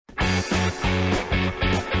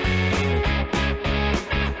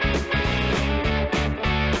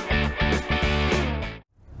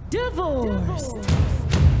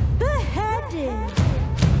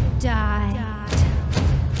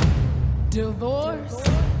divorced,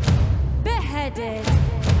 beheaded,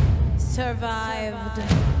 survived.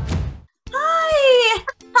 Hi!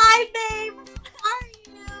 Hi, babe. How are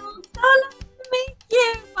you? So nice to meet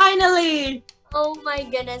you, finally! Oh my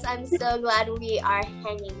goodness, I'm so glad we are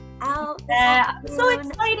hanging out. I'm so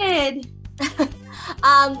excited!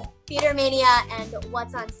 Theater Mania and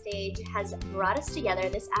What's on Stage has brought us together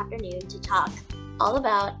this afternoon to talk all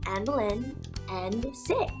about Anne Boleyn and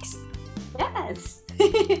Six. Yes! So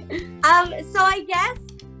I guess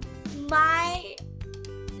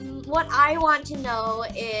what I want to know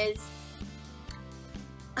is,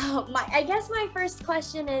 I guess my first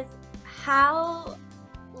question is, how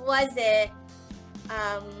was it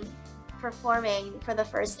performing for the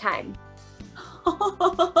first time?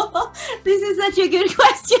 This is such a good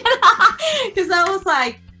question, because I was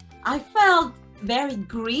like, I felt very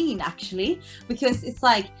green actually, because it's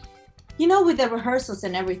like, you know, with the rehearsals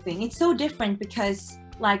and everything, it's so different because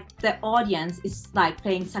like the audience is like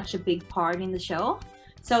playing such a big part in the show.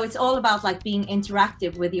 So it's all about like being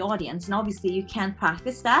interactive with the audience, and obviously you can't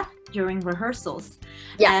practice that during rehearsals.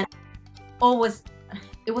 Yeah. And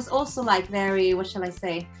it was also like very, what shall I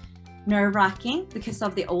say, nerve-wracking because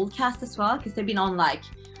of the old cast as well, because they've been on like,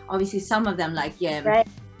 obviously some of them like right.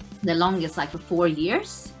 the longest like for 4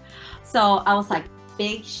 years. So I was like,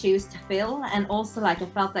 big shoes to fill, and also like I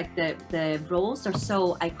felt like the roles are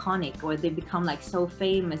so iconic, or they become like so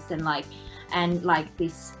famous, and like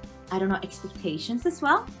this, I don't know, expectations as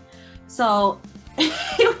well. So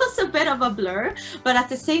it was a bit of a blur, but at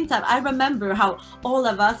the same time I remember how all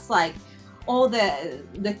of us, like all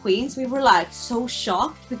the queens, we were like so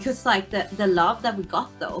shocked, because like the love that we got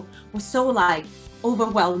though was so like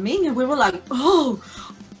overwhelming, and we were like, oh,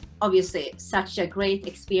 obviously such a great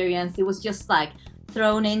experience. It was just like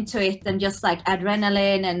thrown into it, and just like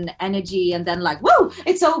adrenaline and energy, and then like, whoa,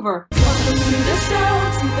 it's over. Welcome to the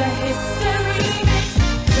show, to the history mix,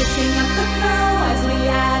 switching up the flow as we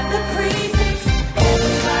add the prefix.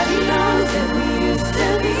 Everybody knows that we used to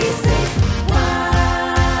be six wives,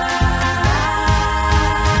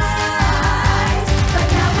 but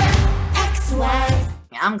now we're ex-wives.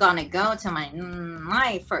 I'm gonna go to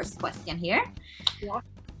my first question here. Yeah.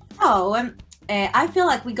 So I feel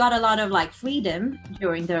like we got a lot of like freedom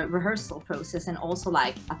during the rehearsal process, and also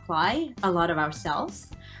like apply a lot of ourselves.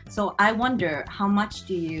 So I wonder, how much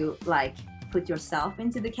do you like put yourself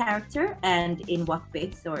into the character, and in what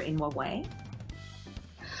bits or in what way?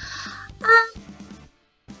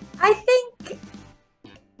 I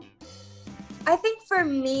think for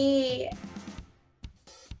me,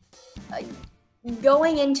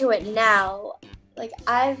 going into it now, like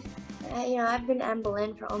I've been Anne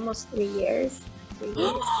Boleyn for almost 3 years. 3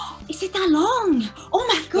 years. Is it that long? Oh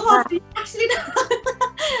my god! Yeah. Actually,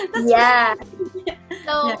 that's Yeah. really...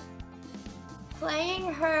 So Yeah.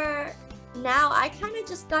 playing her now, I kind of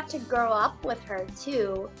just got to grow up with her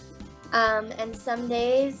too. And some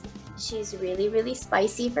days she's really, really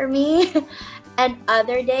spicy for me, and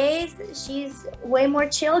other days she's way more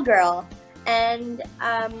chill girl. And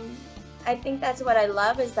I think that's what I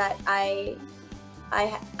love, is that I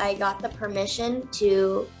got the permission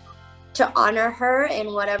to honor her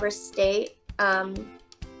in whatever state I'm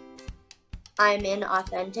in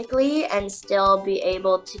authentically, and still be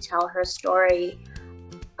able to tell her story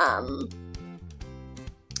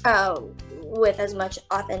with as much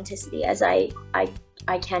authenticity as I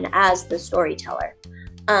can as the storyteller.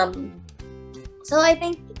 So I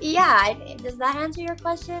think, yeah, does that answer your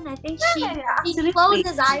question? I think she flows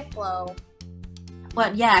as I flow.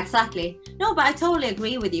 Well, yeah, exactly. No, but I totally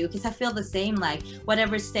agree with you, because I feel the same. Like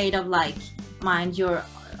whatever state of like mind you're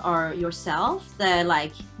or yourself, the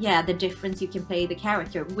like, yeah, the difference you can play the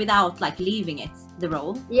character without like leaving it the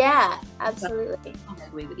role. Yeah, absolutely. I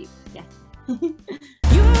agree with you. Yeah.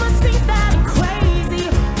 You must think that I'm crazy.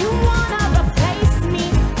 You wanna replace me,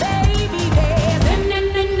 baby.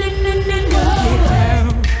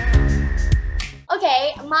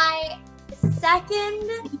 Okay, my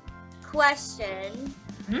second question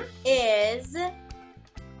is,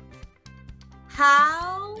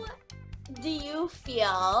 how do you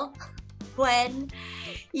feel when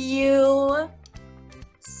you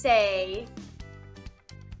say,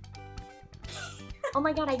 oh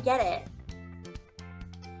my god, I get it?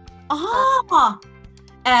 Oh,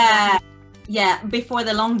 yeah, before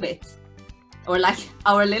the long bit, or like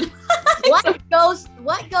our little.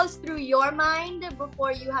 What goes through your mind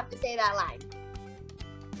before you have to say that line?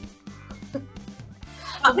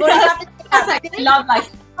 Before you have to say that love like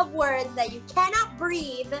of words that you cannot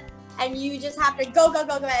breathe, and you just have to go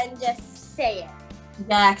and just say it.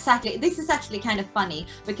 Yeah, exactly. This is actually kind of funny,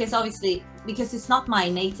 because obviously, because it's not my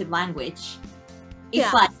native language,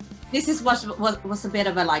 it's like this is what was a bit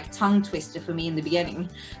of a like tongue twister for me in the beginning.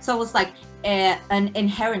 So it was like an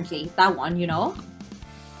inherently that one, you know.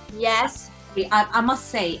 Yes. I must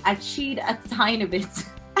say I cheat a tiny bit,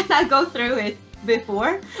 and I go through it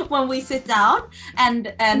before when we sit down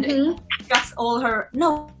and discuss all her.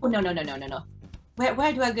 No.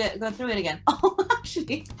 Where do I go through it again? Oh,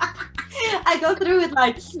 actually, I go through it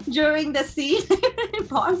like during the scene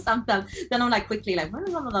or something. Then I'm like quickly like,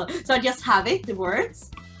 no. So I just have it, the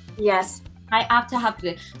words. Yes. I have to have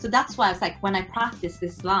it. So that's why it's like when I practice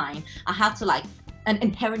this line, I have to like, and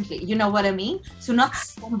inherently, you know what I mean? So not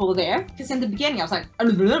stumble there, because in the beginning I was like,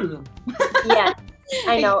 Yeah.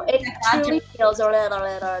 I know, it truly feels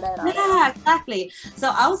yeah, exactly. So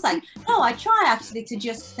I was like, no, I try actually to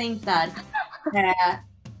just think that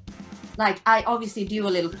like I obviously do a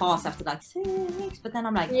little pause after like 6, but then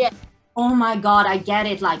I'm like, yeah, oh my god, I get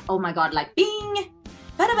it, like oh my god, like bing,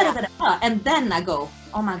 and then I go,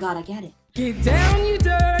 oh my god, I get it. Get down, you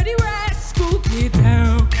dirty rascal, get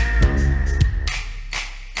down.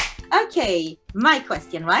 Okay, my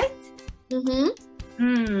question, right?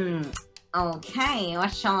 Mm-hmm. Okay,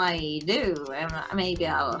 what shall I do? Maybe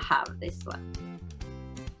I'll have this one.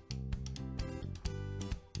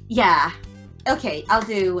 Yeah. Okay, I'll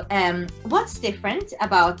do. What's different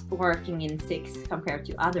about working in Six compared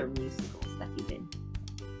to other musicals that you've been?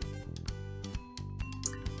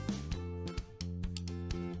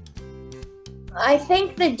 I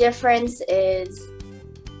think the difference is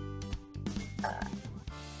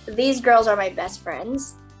these girls are my best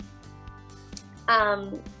friends.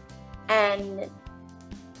 And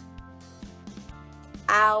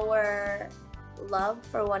our love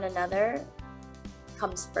for one another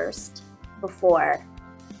comes first before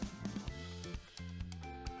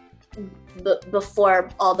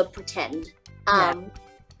all the pretend. And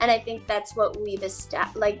I think that's what we've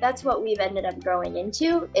that's what we've ended up growing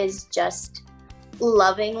into, is just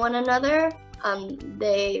loving one another.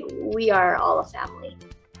 We are all a family.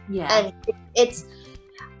 Yeah. And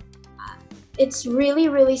it's really,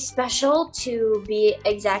 really special to be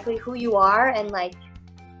exactly who you are and like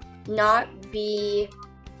not be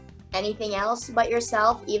anything else but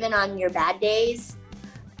yourself, even on your bad days,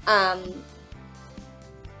 and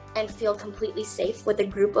feel completely safe with a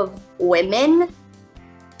group of women.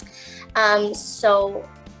 So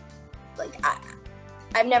like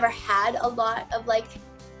I've never had a lot of like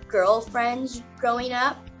girlfriends growing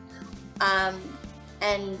up,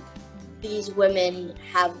 and these women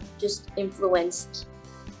have just influenced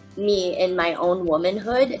me in my own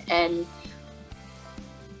womanhood, and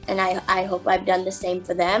I hope I've done the same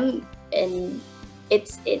for them. And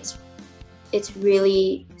it's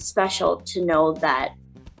really special to know that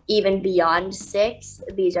even beyond Six,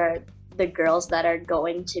 these are the girls that are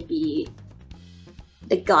going to be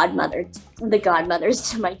the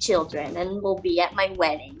godmothers to my children, and will be at my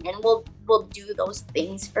wedding, and will do those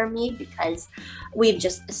things for me because we've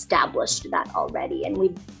just established that already, and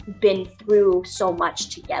we've been through so much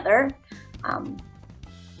together.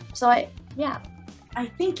 So I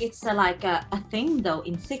think it's a thing though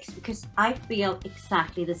in Six, because I feel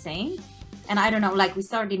exactly the same. And I don't know, like we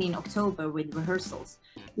started in October with rehearsals.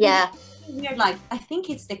 Yeah. It's weird, like I think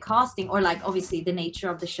it's the casting, or like obviously the nature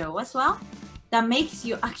of the show as well, that makes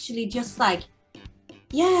you actually just like,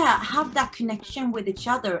 have that connection with each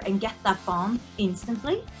other and get that bond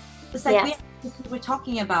instantly. It's like we were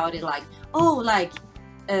talking about it, like, oh, like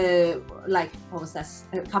what was that,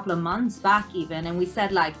 a couple of months back even, and we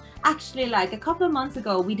said like, actually like a couple of months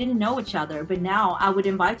ago we didn't know each other, but now I would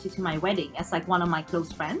invite you to my wedding as like one of my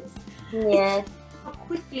close friends. Yeah. How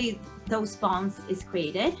quickly those bonds is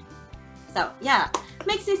created. So yeah,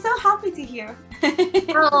 makes me so happy to hear.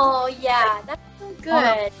 Oh yeah, that's so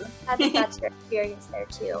good. I think that's your experience there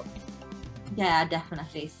too. Yeah,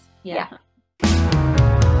 definitely. Yeah.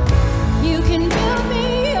 You can build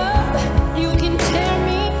me up, you can tear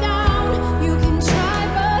me down, you can try,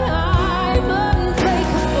 but I'm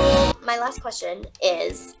unbreakable. My last question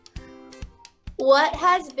is, what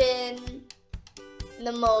has been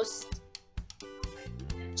the most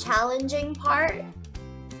challenging part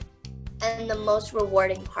and the most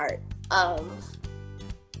rewarding part of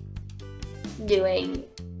doing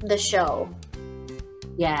the show?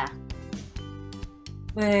 Yeah.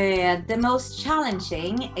 The most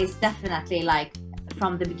challenging is definitely like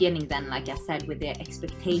from the beginning then, like I said, with the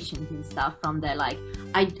expectations and stuff from the like,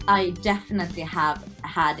 I definitely have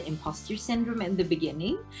had imposter syndrome in the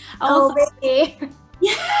beginning. Really?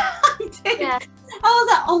 Yeah, I did. Yeah. I was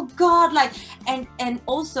like, oh God, like, and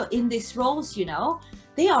also in these roles, you know,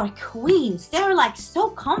 they are queens. They're like so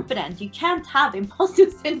confident. You can't have imposter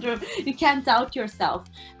syndrome. You can't doubt yourself.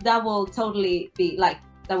 That will totally be like,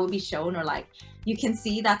 that will be shown, or like you can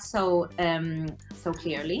see that so so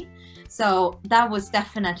clearly. So that was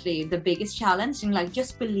definitely the biggest challenge, and like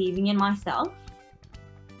just believing in myself.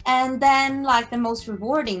 And then like the most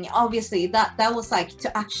rewarding, obviously, that was like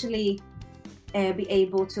to actually be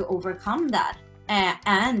able to overcome that,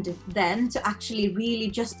 and then to actually really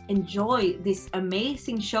just enjoy this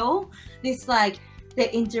amazing show. This like the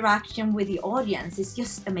interaction with the audience is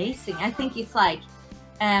just amazing. I think it's like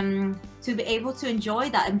to be able to enjoy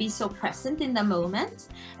that and be so present in the moment,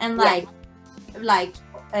 and like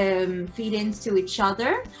feed into each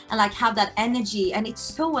other, and like have that energy, and it's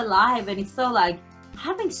so alive, and it's so like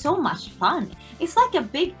having so much fun. It's like a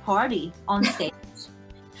big party on stage.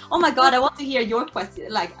 Oh my god, I want to hear your question,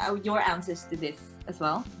 like your answers to this as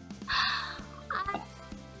well.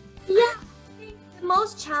 Yeah, I think the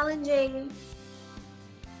most challenging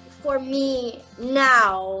for me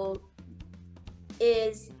now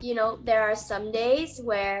is, you know, there are some days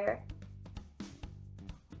where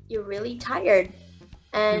you're really tired,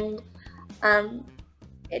 and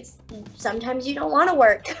it's sometimes you don't want to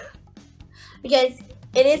work because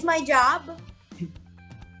it is my job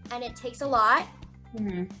and it takes a lot.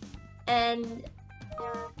 Mm-hmm. And there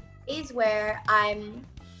are days where I'm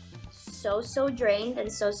so drained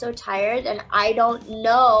and so tired, and I don't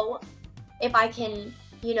know if I can,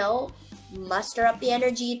 you know, muster up the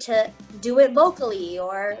energy to do it vocally,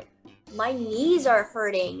 or my knees are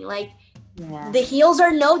hurting. Like, the heels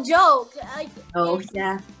are no joke. Like,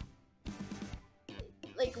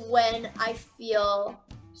 like when I feel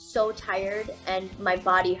so tired and my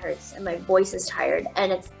body hurts and my voice is tired,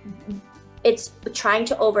 and it's trying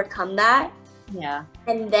to overcome that. Yeah.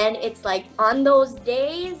 And then it's like on those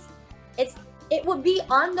days, it would be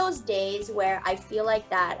on those days where I feel like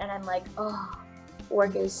that, and I'm like, oh,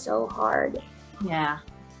 work is so hard. Yeah.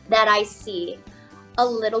 That I see a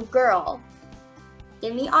little girl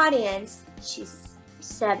in the audience. She's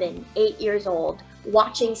 7, 8 years old,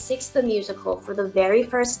 watching Six the Musical for the very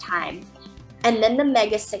first time. And then the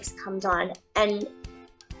Mega Six comes on, and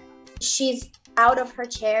she's out of her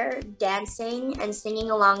chair dancing and singing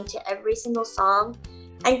along to every single song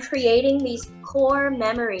and creating these core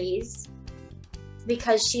memories,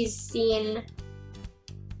 because she's seen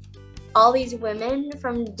all these women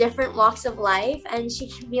from different walks of life, and she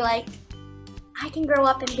can be like, I can grow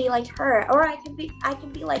up and be like her, or I can be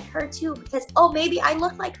like her too, because oh, maybe I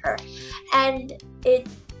look like her. And it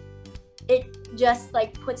just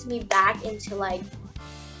like puts me back into like,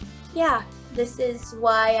 yeah, this is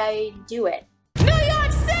why I do it. New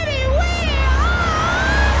York City, we are!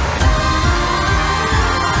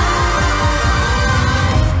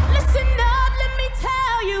 Listen up, let me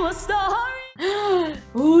tell you a story.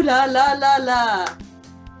 Ooh la la la la.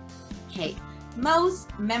 Okay, most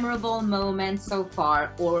memorable moment so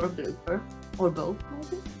far, or blooper, or both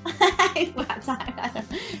maybe.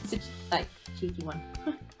 Such like cheeky one.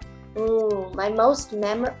 Ooh, my most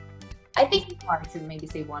I think It's hard to maybe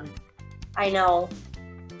say one. I know.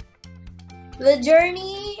 The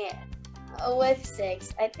journey with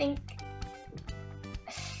Six, I think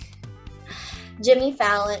Jimmy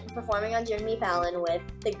Fallon, performing on Jimmy Fallon with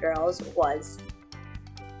the girls was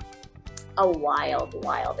a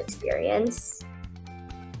wild experience.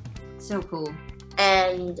 So cool.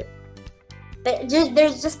 And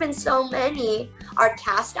there's just been so many. Our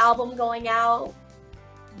cast album going out.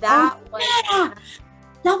 That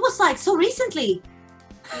That was like so recently.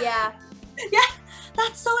 Yeah. Yeah,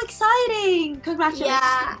 that's so exciting. Congratulations.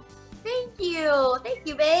 Yeah. Thank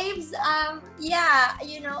you, babes. Yeah,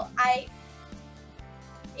 you know,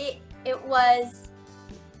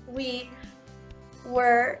 we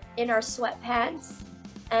were in our sweatpants,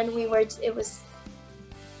 and it was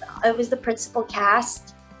the principal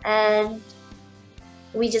cast, and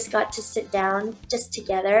we just got to sit down just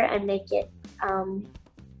together and make it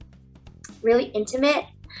really intimate.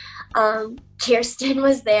 Kirsten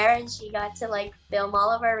was there, and she got to like film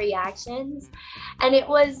all of our reactions, and it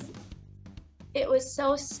was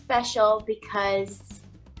so special because,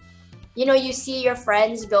 you know, you see your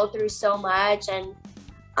friends go through so much, and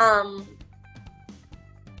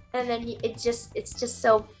then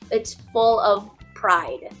it's full of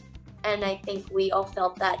pride, and I think we all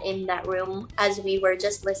felt that in that room as we were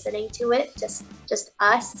just listening to it, just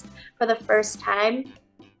us for the first time,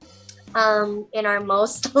 in our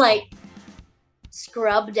most like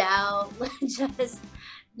scrubbed out, just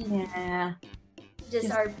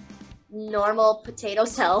our normal potato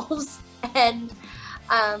selves, and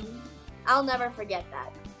I'll never forget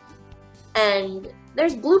that. And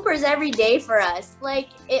there's bloopers every day for us, like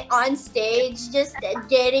on stage, just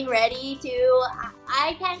getting ready to,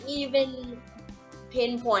 I can't even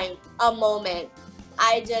pinpoint a moment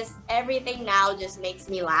everything now just makes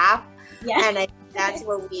me laugh. Yeah. And that's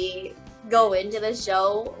what we go into the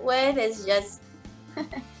show with, is just,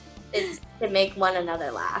 it's to make one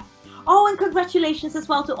another laugh. Oh, and congratulations as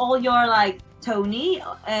well to all your like Tony.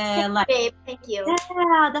 Like, Babe, thank you.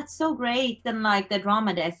 yeah, that's so great. And like the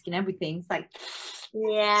drama desk and everything. It's like,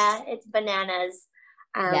 yeah, it's bananas.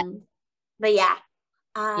 Yeah. But yeah,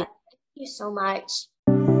 Yeah. thank you so much.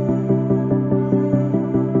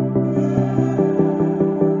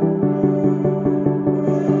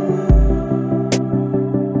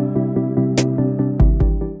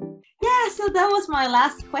 yeah, so that was my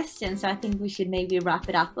last question. So I think we should maybe wrap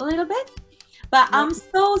it up a little bit. But I'm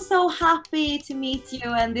so happy to meet you,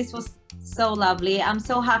 and this was so lovely. I'm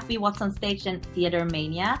so happy What's on Stage and Theatre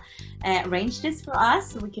Mania arranged this for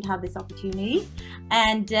us, so we could have this opportunity.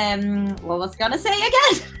 And what was I gonna say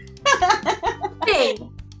again? Hey,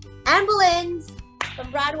 Anne Boleyn's from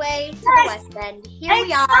Broadway to the West End. Here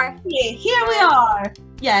we are. Here we are.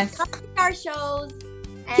 Yes. Come to our shows,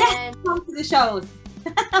 and Yes, come to the shows.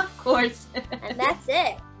 Of course. and that's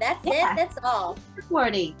it. That's Yeah. it. That's all.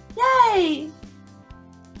 Recording. Yay.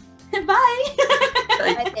 Bye.